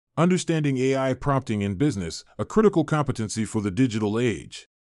Understanding AI prompting in business, a critical competency for the digital age.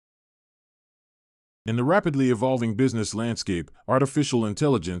 In the rapidly evolving business landscape, artificial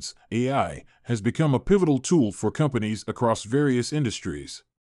intelligence, AI, has become a pivotal tool for companies across various industries.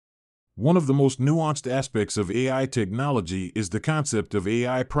 One of the most nuanced aspects of AI technology is the concept of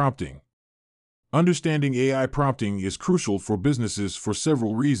AI prompting. Understanding AI prompting is crucial for businesses for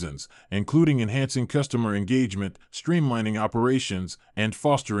several reasons, including enhancing customer engagement, streamlining operations, and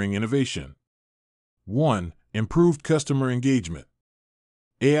fostering innovation. 1. Improved customer engagement.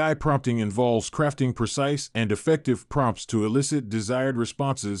 AI prompting involves crafting precise and effective prompts to elicit desired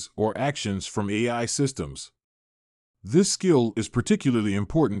responses or actions from AI systems. This skill is particularly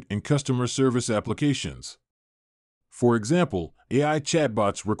important in customer service applications. For example, AI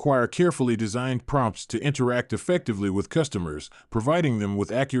chatbots require carefully designed prompts to interact effectively with customers, providing them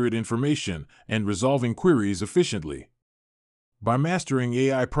with accurate information and resolving queries efficiently. By mastering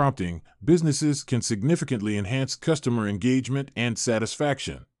AI prompting, businesses can significantly enhance customer engagement and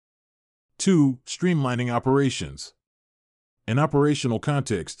satisfaction. 2. Streamlining operations. In operational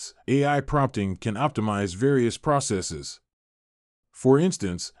contexts, AI prompting can optimize various processes. For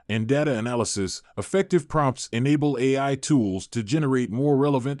instance, in data analysis, effective prompts enable AI tools to generate more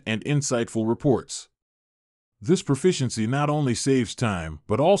relevant and insightful reports. This proficiency not only saves time,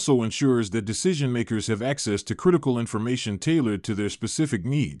 but also ensures that decision-makers have access to critical information tailored to their specific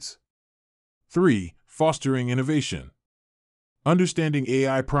needs. 3. Fostering innovation. Understanding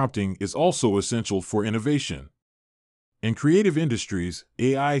AI prompting is also essential for innovation. In creative industries,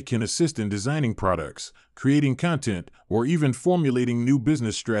 AI can assist in designing products, creating content, or even formulating new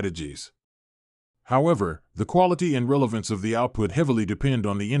business strategies. However, the quality and relevance of the output heavily depend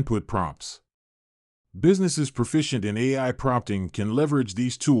on the input prompts. Businesses proficient in AI prompting can leverage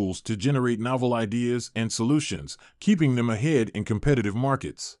these tools to generate novel ideas and solutions, keeping them ahead in competitive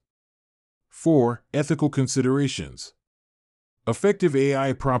markets. 4. Ethical considerations. Effective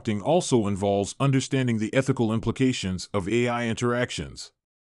AI prompting also involves understanding the ethical implications of AI interactions.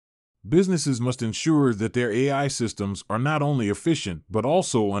 Businesses must ensure that their AI systems are not only efficient but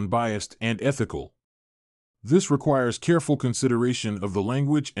also unbiased and ethical. This requires careful consideration of the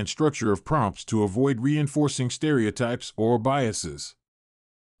language and structure of prompts to avoid reinforcing stereotypes or biases.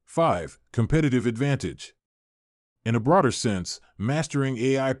 5. Competitive advantage. In a broader sense, mastering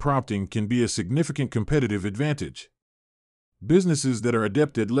AI prompting can be a significant competitive advantage. Businesses that are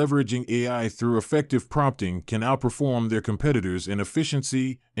adept at leveraging AI through effective prompting can outperform their competitors in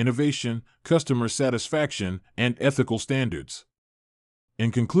efficiency, innovation, customer satisfaction, and ethical standards.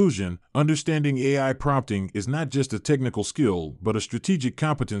 In conclusion, understanding AI prompting is not just a technical skill, but a strategic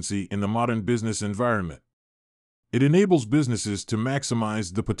competency in the modern business environment. It enables businesses to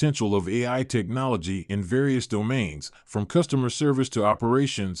maximize the potential of AI technology in various domains, from customer service to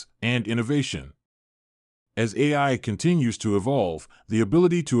operations and innovation. As AI continues to evolve, the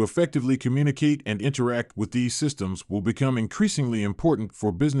ability to effectively communicate and interact with these systems will become increasingly important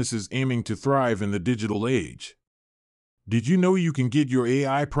for businesses aiming to thrive in the digital age. Did you know you can get your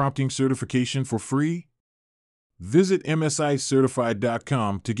AI prompting certification for free? Visit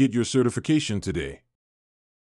msicertified.com to get your certification today.